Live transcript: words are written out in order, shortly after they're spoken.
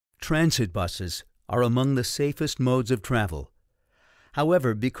Transit buses are among the safest modes of travel.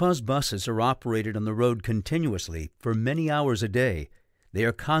 However, because buses are operated on the road continuously for many hours a day, they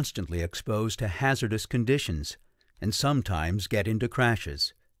are constantly exposed to hazardous conditions and sometimes get into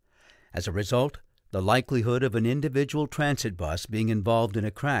crashes. As a result, the likelihood of an individual transit bus being involved in a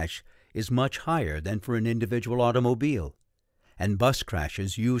crash is much higher than for an individual automobile, and bus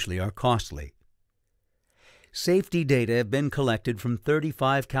crashes usually are costly. Safety data have been collected from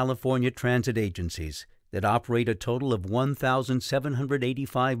 35 California transit agencies that operate a total of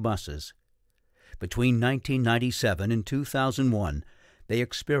 1,785 buses. Between 1997 and 2001, they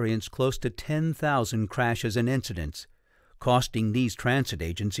experienced close to 10,000 crashes and incidents, costing these transit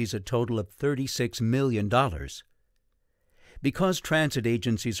agencies a total of $36 million. Because transit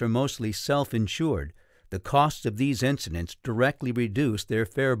agencies are mostly self-insured, the costs of these incidents directly reduce their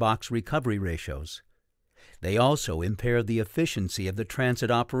fare box recovery ratios. They also impair the efficiency of the transit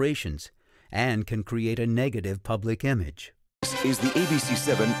operations and can create a negative public image. This is the ABC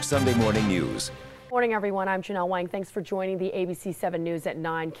 7 Sunday Morning News. Morning, everyone. I'm Janelle Wang. Thanks for joining the ABC 7 News at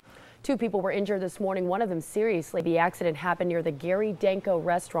 9. 2 people were injured this morning, one of them seriously. The accident happened near the Gary Danko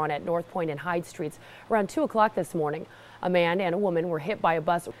restaurant at North Point and Hyde Streets around 2 o'clock this morning. A man and a woman were hit by a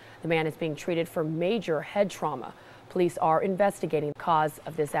bus. The man is being treated for major head trauma. Police are investigating the cause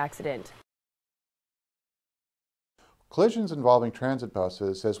of this accident. Collisions involving transit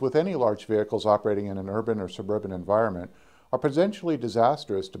buses, as with any large vehicles operating in an urban or suburban environment, are potentially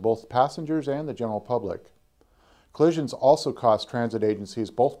disastrous to both passengers and the general public. Collisions also cost transit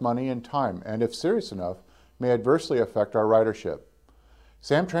agencies both money and time, and if serious enough, may adversely affect our ridership.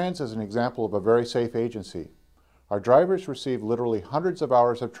 Samtrans is an example of a very safe agency. Our drivers receive literally hundreds of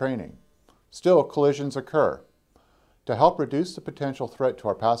hours of training. Still, collisions occur. To help reduce the potential threat to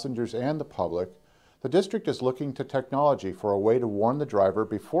our passengers and the public, the district is looking to technology for a way to warn the driver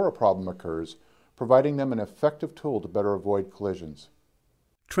before a problem occurs, providing them an effective tool to better avoid collisions.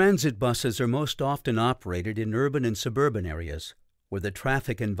 Transit buses are most often operated in urban and suburban areas, where the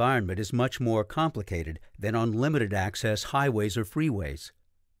traffic environment is much more complicated than on limited-access highways or freeways.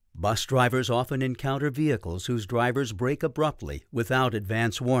 Bus drivers often encounter vehicles whose drivers brake abruptly without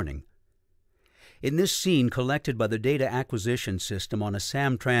advance warning. In this scene collected by the data acquisition system on a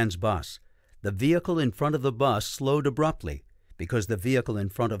Samtrans bus, the vehicle in front of the bus slowed abruptly because the vehicle in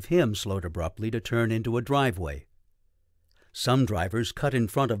front of him slowed abruptly to turn into a driveway. Some drivers cut in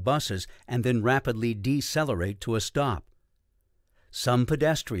front of buses and then rapidly decelerate to a stop. Some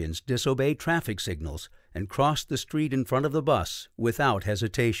pedestrians disobey traffic signals and cross the street in front of the bus without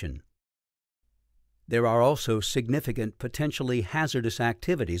hesitation. There are also significant potentially hazardous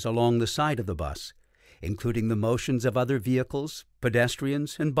activities along the side of the bus, including the motions of other vehicles,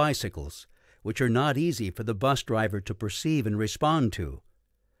 pedestrians, and bicycles, which are not easy for the bus driver to perceive and respond to.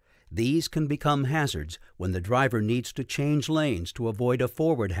 These can become hazards when the driver needs to change lanes to avoid a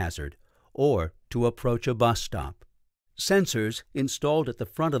forward hazard or to approach a bus stop. Sensors installed at the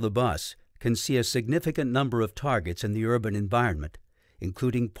front of the bus can see a significant number of targets in the urban environment,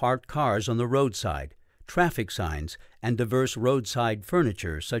 including parked cars on the roadside, traffic signs, and diverse roadside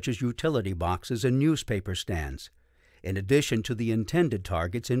furniture such as utility boxes and newspaper stands, in addition to the intended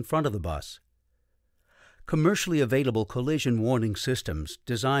targets in front of the bus. Commercially available collision warning systems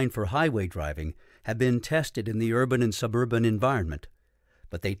designed for highway driving have been tested in the urban and suburban environment,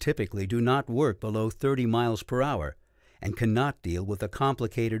 but they typically do not work below 30 miles per hour and cannot deal with the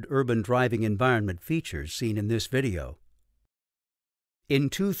complicated urban driving environment features seen in this video. In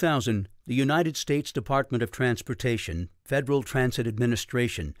 2000, the United States Department of Transportation, Federal Transit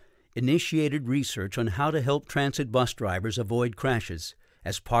Administration, initiated research on how to help transit bus drivers avoid crashes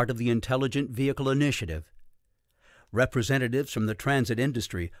as part of the Intelligent Vehicle Initiative. Representatives from the transit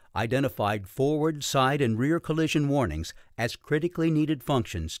industry identified forward, side, and rear collision warnings as critically needed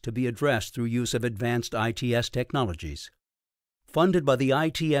functions to be addressed through use of advanced ITS technologies. Funded by the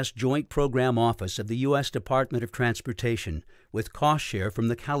ITS Joint Program Office of the U.S. Department of Transportation, with cost share from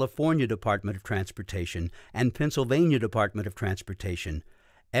the California Department of Transportation and Pennsylvania Department of Transportation,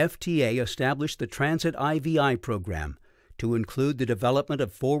 FTA established the Transit IVI program to include the development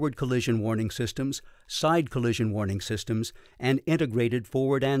of forward collision warning systems, side collision warning systems, and integrated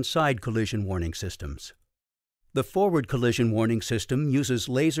forward and side collision warning systems. The forward collision warning system uses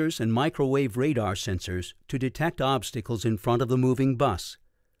lasers and microwave radar sensors to detect obstacles in front of the moving bus.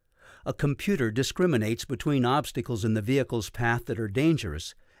 A computer discriminates between obstacles in the vehicle's path that are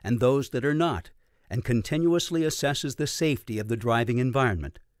dangerous and those that are not, and continuously assesses the safety of the driving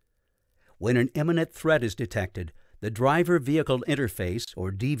environment. When an imminent threat is detected, the Driver Vehicle Interface,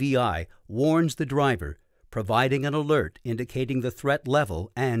 or DVI, warns the driver, providing an alert indicating the threat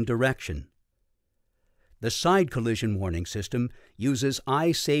level and direction. The side collision warning system uses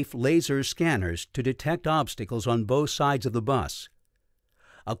eye-safe laser scanners to detect obstacles on both sides of the bus.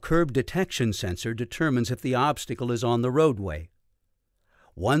 A curb detection sensor determines if the obstacle is on the roadway.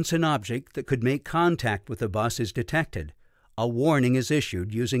 Once an object that could make contact with the bus is detected, a warning is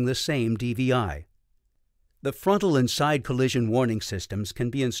issued using the same DVI. The frontal and side collision warning systems can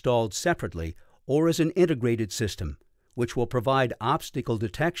be installed separately or as an integrated system, which will provide obstacle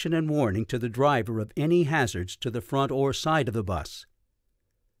detection and warning to the driver of any hazards to the front or side of the bus.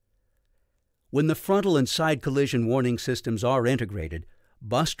 When the frontal and side collision warning systems are integrated,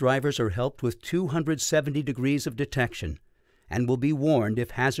 bus drivers are helped with 270 degrees of detection and will be warned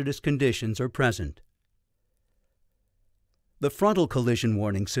if hazardous conditions are present. The frontal collision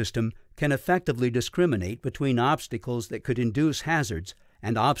warning system can effectively discriminate between obstacles that could induce hazards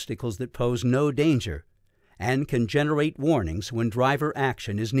and obstacles that pose no danger, and can generate warnings when driver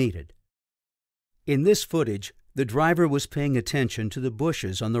action is needed. In this footage, the driver was paying attention to the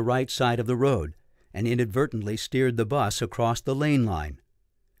bushes on the right side of the road and inadvertently steered the bus across the lane line.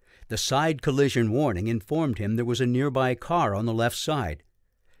 The side collision warning informed him there was a nearby car on the left side.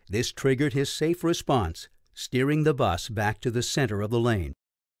 This triggered his safe response, steering the bus back to the center of the lane.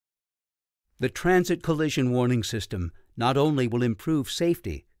 The transit collision warning system not only will improve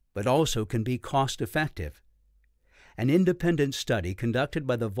safety, but also can be cost-effective. An independent study conducted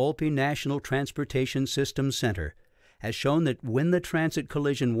by the Volpe National Transportation Systems Center has shown that when the transit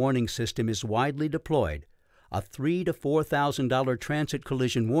collision warning system is widely deployed, a $3,000 to $4,000 transit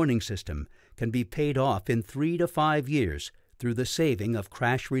collision warning system can be paid off in 3 to 5 years through the saving of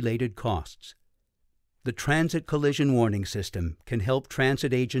crash-related costs. The transit collision warning system can help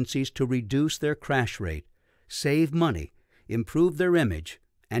transit agencies to reduce their crash rate, save money, improve their image,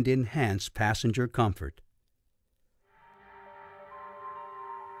 and enhance passenger comfort.